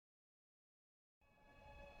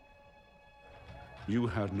You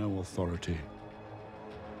had no authority.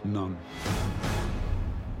 None.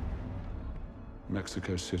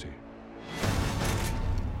 Mexico City.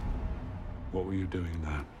 What were you doing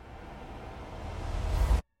there?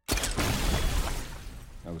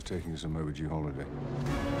 I was taking some overdue holiday.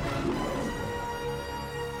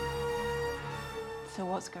 So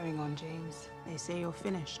what's going on, James? They say you're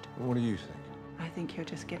finished. What do you think? I think you're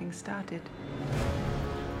just getting started.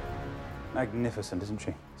 Magnificent, isn't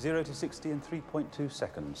she? 0 to 60 in 3.2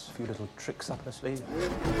 seconds. A few little tricks up her sleeve.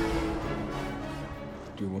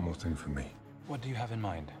 Do one more thing for me. What do you have in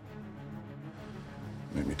mind?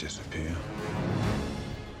 Make me disappear.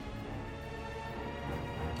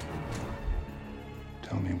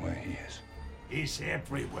 Tell me where he is. He's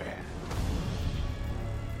everywhere.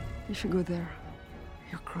 If you go there,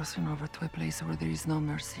 you're crossing over to a place where there is no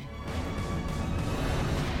mercy.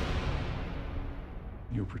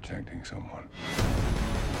 You're protecting someone.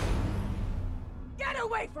 Get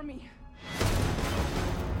away from me!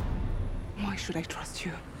 Why should I trust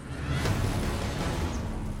you?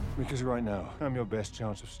 Because right now, I'm your best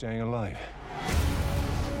chance of staying alive.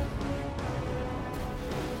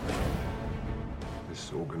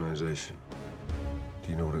 This organization, do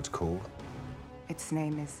you know what it's called? Its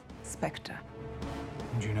name is Spectre.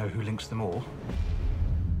 Do you know who links them all?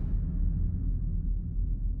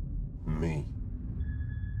 Me.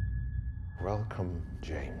 Welcome,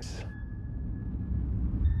 James.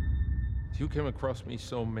 You came across me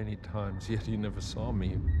so many times, yet you never saw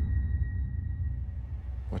me.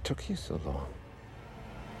 What took you so long?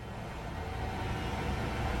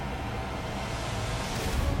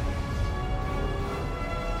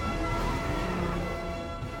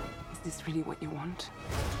 Is this really what you want?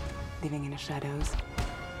 Living in the shadows?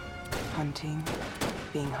 Hunting?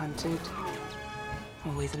 Being hunted?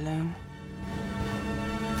 Always alone?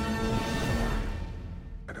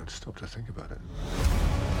 I don't stop to think about it.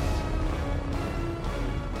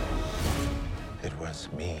 It was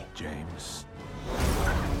me, James.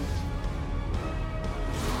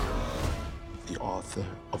 the author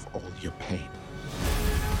of all your pain.